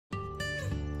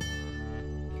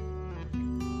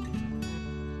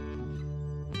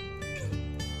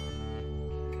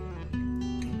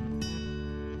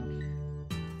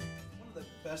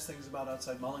best things about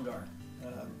Outside Mullingar.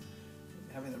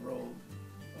 Having the role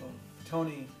of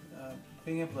Tony,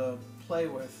 being able to play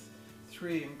with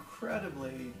three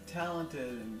incredibly talented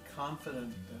and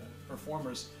confident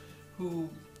performers who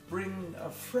bring a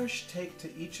fresh take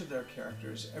to each of their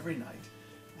characters every night,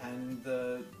 and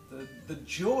the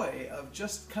joy of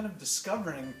just kind of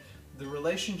discovering the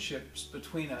relationships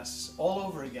between us all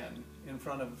over again in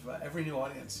front of every new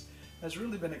audience has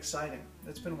really been exciting.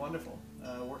 It's been wonderful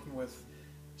working with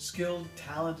skilled,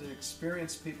 talented,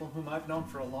 experienced people whom I've known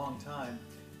for a long time,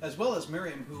 as well as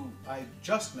Miriam, who I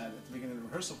just met at the beginning of the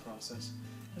rehearsal process.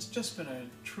 It's just been a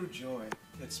true joy.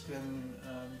 It's been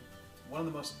one of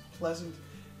the most pleasant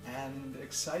and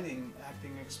exciting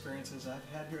acting experiences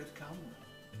I've had here at the Commonweal.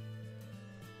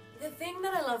 The thing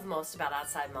that I love most about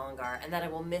Outside Mullingar, and that I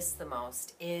will miss the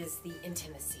most, is the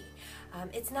intimacy.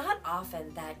 It's not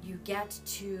often that you get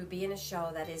to be in a show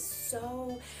that is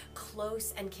so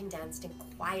close and condensed and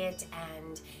quiet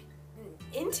and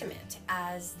intimate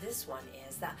as this one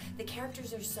is. The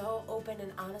characters are so open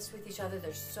and honest with each other,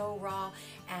 they're so raw,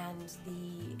 and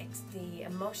the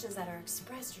emotions that are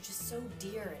expressed are just so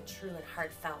dear and true and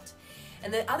heartfelt.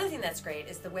 And the other thing that's great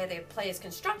is the way the play is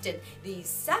constructed. The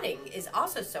setting is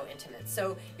also so intimate.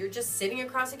 So you're just sitting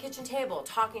across a kitchen table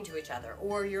talking to each other,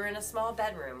 or you're in a small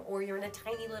bedroom, or you're in a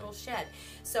tiny little shed.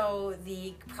 So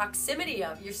the proximity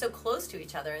of, you're so close to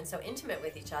each other and so intimate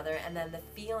with each other, and then the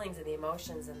feelings and the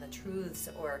emotions and the truths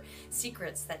or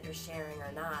secrets that you're sharing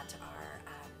or not are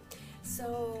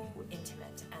so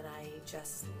intimate, and I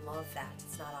just love that.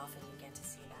 It's not often you get to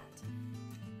see that.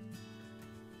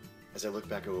 As I look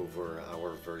back over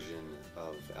our version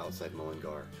of Outside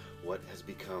Mullingar, what has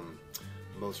become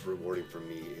most rewarding for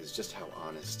me is just how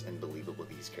honest and believable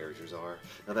these characters are.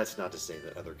 Now, that's not to say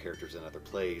that other characters in other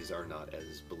plays are not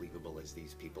as believable as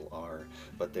these people are,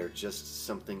 but there's just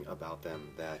something about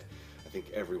them that I think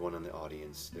everyone in the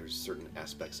audience, there's certain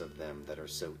aspects of them that are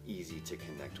so easy to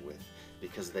connect with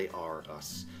because they are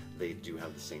us. They do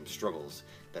have the same struggles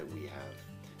that we have,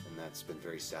 and that's been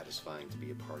very satisfying to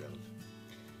be a part of.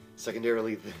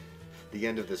 Secondarily, the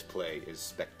end of this play is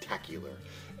spectacular,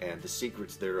 and the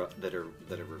secrets that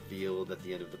are revealed at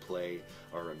the end of the play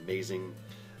are amazing.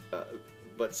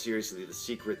 But seriously, the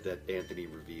secret that Anthony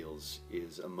reveals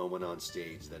is a moment on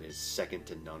stage that is second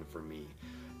to none for me,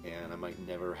 and I might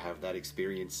never have that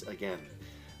experience again.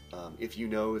 If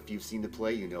you've seen the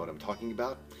play, you know what I'm talking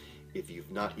about. If you've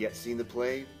not yet seen the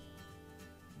play,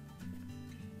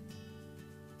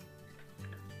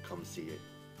 come see it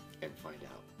and find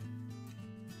out.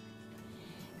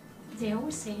 They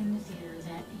always say in the theater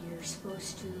that you're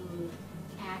supposed to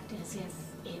act as if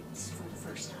it's for the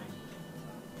first time.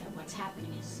 That what's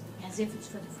happening is as if it's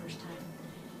for the first time.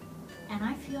 And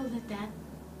I feel that that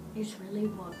is really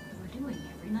what we're doing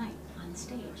every night on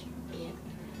stage. It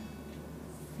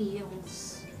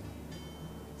feels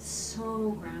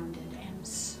so grounded and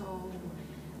so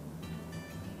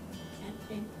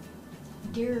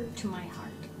dear to my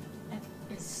heart. That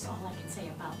is all I can say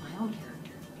about my own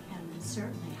character, and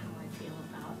certainly how I feel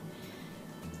about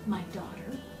my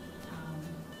daughter,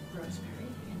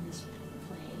 Rosemary, in this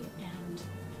play,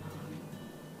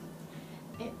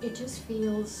 and it just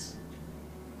feels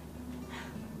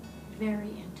very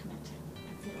intimate.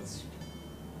 It feels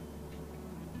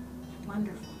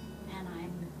wonderful, and I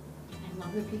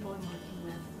love the people I'm working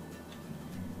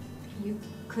with. You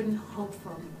couldn't hope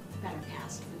for a better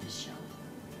cast for this show.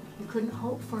 You couldn't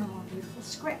hope for a more beautiful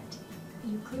script.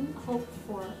 You couldn't hope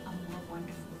for a more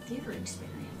wonderful theater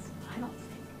experience, I don't think.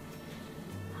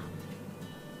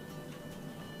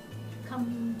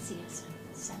 Come see us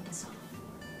and send us off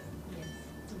with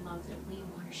the love that we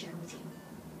want to share with you.